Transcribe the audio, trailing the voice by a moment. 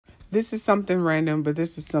This is something random, but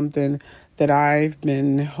this is something that I've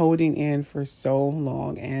been holding in for so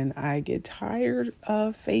long, and I get tired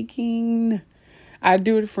of faking. I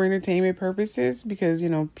do it for entertainment purposes because,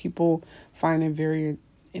 people find it very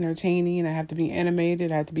entertaining. I have to be animated.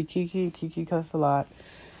 I have to be Kiki. Kiki cuss a lot.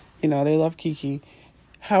 They love Kiki.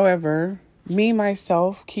 However, me,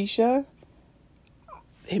 myself, Keisha,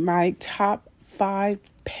 my top 5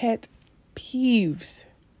 pet peeves.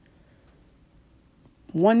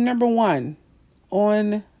 Number one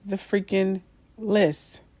on the freaking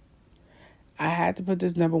list. I had to put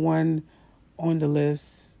this number one on the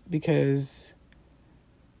list because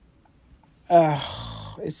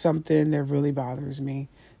it's something that really bothers me.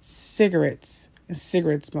 Cigarettes and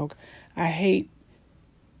cigarette smoke. It's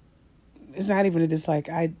not even a dislike.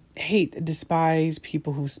 I despise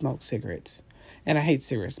people who smoke cigarettes. And I hate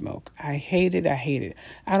cigarette smoke. I hate it.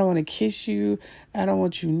 I don't want to kiss you. I don't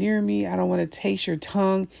want you near me. I don't want to taste your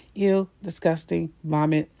tongue. Ew, disgusting,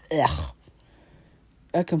 vomit. Ugh.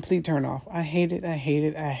 A complete turn off. I hate it.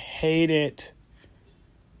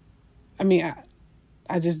 I mean,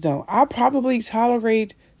 I just don't. I'll probably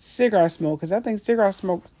tolerate cigarette smoke because I think cigarette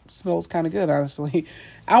smoke smells kind of good, honestly.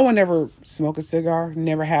 I will never smoke a cigar.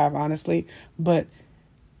 Never have, honestly. But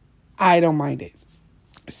I don't mind it.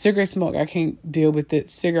 Cigarette smoke, I can't deal with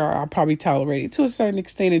it. Cigar, I'll probably tolerate it to a certain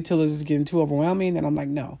extent until it's getting too overwhelming. And I'm like,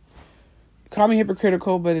 no. Call me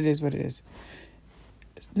hypocritical, but it is what it is.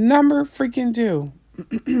 Number freaking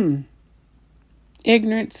 2.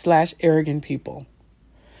 Ignorant/arrogant people.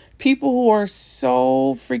 People who are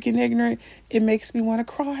so freaking ignorant, it makes me want to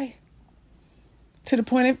cry. To the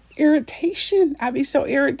point of irritation. I'd be so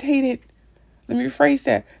irritated. Let me rephrase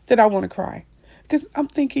that I want to cry. Because I'm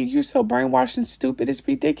thinking, you're so brainwashed and stupid. It's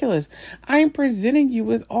ridiculous. I'm presenting you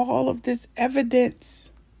with all of this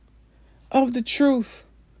evidence of the truth.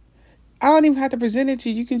 I don't even have to present it to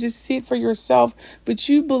you. You can just see it for yourself. But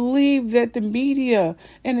you believe that the media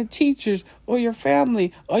and the teachers or your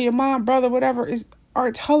family or your mom, brother, whatever,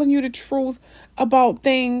 are telling you the truth about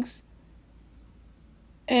things.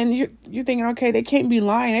 And you're thinking, okay, they can't be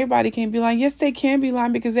lying. Everybody can't be lying. Yes, they can be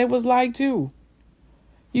lying because they was lied to.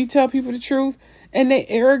 You tell people the truth and they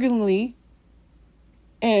arrogantly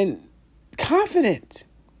and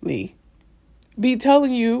confidently be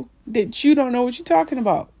telling you that you don't know what you're talking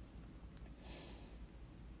about.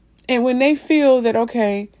 And when they feel that,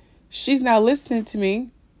 okay, she's not listening to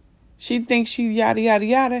me, she thinks she yada, yada,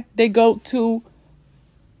 yada, they go to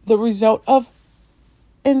the result of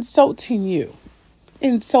insulting you,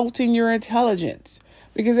 insulting your intelligence,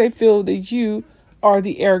 because they feel that you are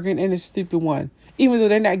the arrogant and the stupid one, even though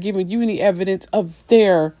they're not giving you any evidence of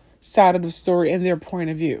their side of the story and their point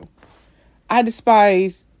of view. I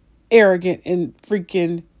despise arrogant and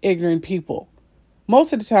freaking ignorant people.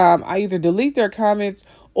 Most of the time, I either delete their comments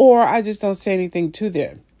or I just don't say anything to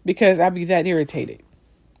them because I'd be that irritated.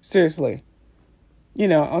 Seriously.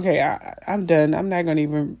 Okay, I'm done. I'm not going to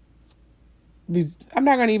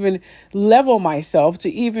even level myself to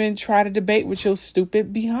even try to debate with your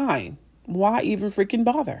stupid behind. Why even freaking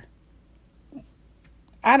bother?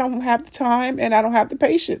 I don't have the time and I don't have the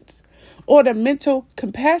patience or the mental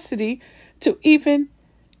capacity to even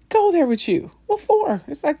go there with you. What for?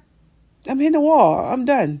 It's like, I'm hitting the wall. I'm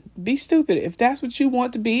done. Be stupid. If that's what you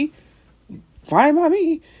want to be, fine by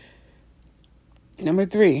me. Number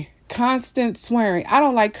 3, constant swearing. I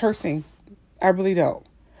don't like cursing. I really don't.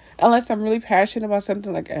 Unless I'm really passionate about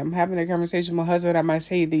something, like I'm having a conversation with my husband, I might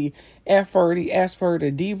say the F word, the S word,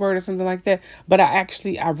 the D word or something like that. But I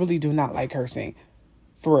really do not like cursing.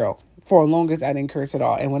 For real. For the longest, I didn't curse at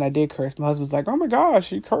all. And when I did curse, my husband's like, oh my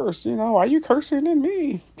gosh, you cursed. Why are you cursing at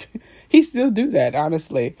me? He still do that,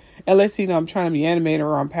 honestly. Unless, I'm trying to be animated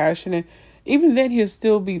or I'm passionate. Even then, he'll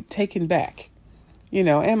still be taken back.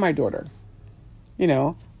 And my daughter.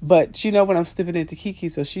 But when I'm slipping into Kiki,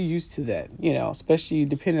 so she's used to that, especially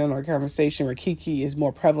depending on our conversation where Kiki is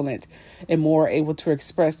more prevalent and more able to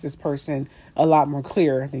express this person a lot more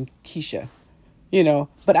clear than Keisha,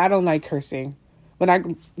 but I don't like cursing. When I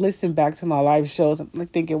listen back to my live shows, I'm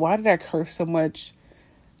like thinking, why did I curse so much?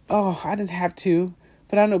 Oh, I didn't have to.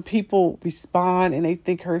 But I know people respond and they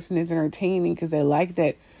think cursing is entertaining because they like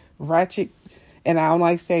that ratchet. And I don't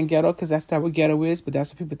like saying ghetto because that's not what ghetto is, but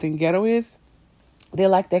that's what people think ghetto is. They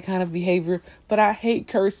like that kind of behavior, but I hate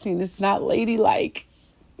cursing. It's not ladylike.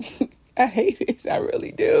 I hate it. I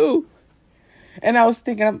really do. And I was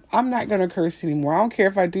thinking, I'm not going to curse anymore. I don't care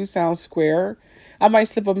if I do sound square. I might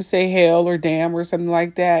slip up and say hell or damn or something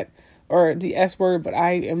like that, or the S word, but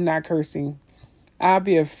I am not cursing. I'll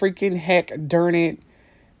be a freaking heck, darn it,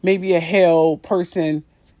 maybe a hell person,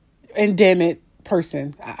 and damn it,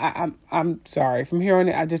 person. I'm sorry. From here on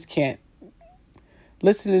in, I just can't.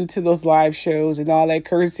 Listening to those live shows and all that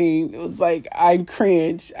cursing, it was like, I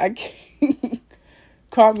cringe. I can't.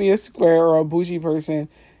 Call me a square or a bougie person.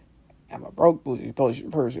 I'm a broke bougie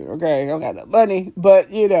person. Okay, I don't got no money,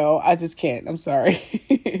 but I just can't. I'm sorry.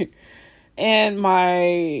 And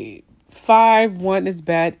my 5-1 is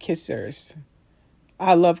bad kissers.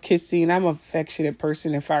 I love kissing. I'm an affectionate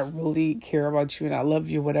person. If I really care about you and I love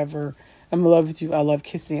you, whatever, I'm in love with you. I love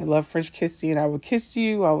kissing. I love French kissing. I will kiss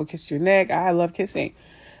you. I will kiss your neck. I love kissing.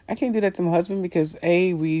 I can't do that to my husband because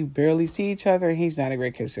we barely see each other and he's not a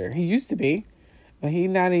great kisser. He used to be, but he's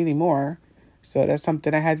not anymore. So that's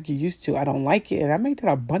something I had to get used to. I don't like it. And I made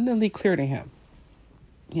that abundantly clear to him.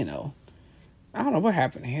 I don't know what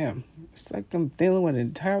happened to him. It's like I'm dealing with an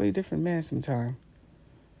entirely different man sometimes.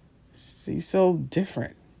 He's so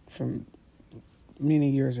different from many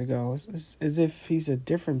years ago. It's as if he's a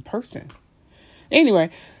different person. Anyway,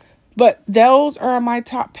 but those are my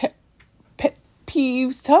top pet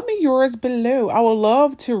peeves. Tell me yours below. I would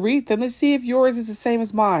love to read them. Let's see if yours is the same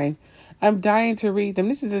as mine. I'm dying to read them.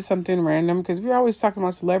 This is just something random because we're always talking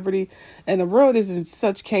about celebrity and the world is in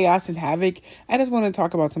such chaos and havoc. I just want to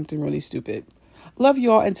talk about something really stupid. Love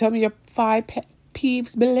you all and tell me your 5 pet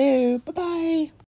peeves below. Bye-bye.